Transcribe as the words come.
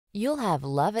You'll have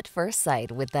love at first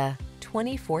sight with the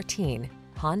 2014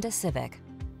 Honda Civic.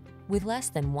 With less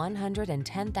than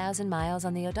 110,000 miles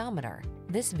on the odometer,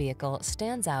 this vehicle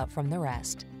stands out from the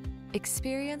rest.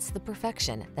 Experience the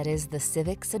perfection that is the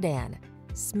Civic sedan.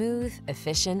 Smooth,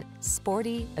 efficient,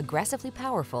 sporty, aggressively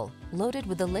powerful, loaded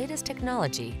with the latest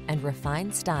technology and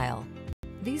refined style.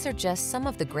 These are just some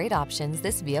of the great options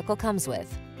this vehicle comes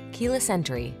with: keyless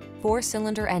entry,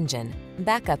 4-cylinder engine,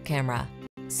 backup camera,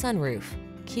 sunroof,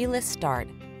 keyless start,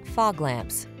 fog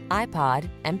lamps, iPod,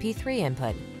 MP3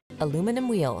 input, aluminum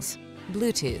wheels,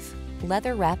 Bluetooth,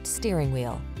 leather-wrapped steering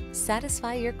wheel.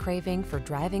 Satisfy your craving for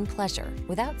driving pleasure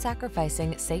without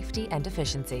sacrificing safety and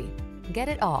efficiency. Get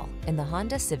it all in the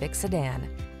Honda Civic sedan.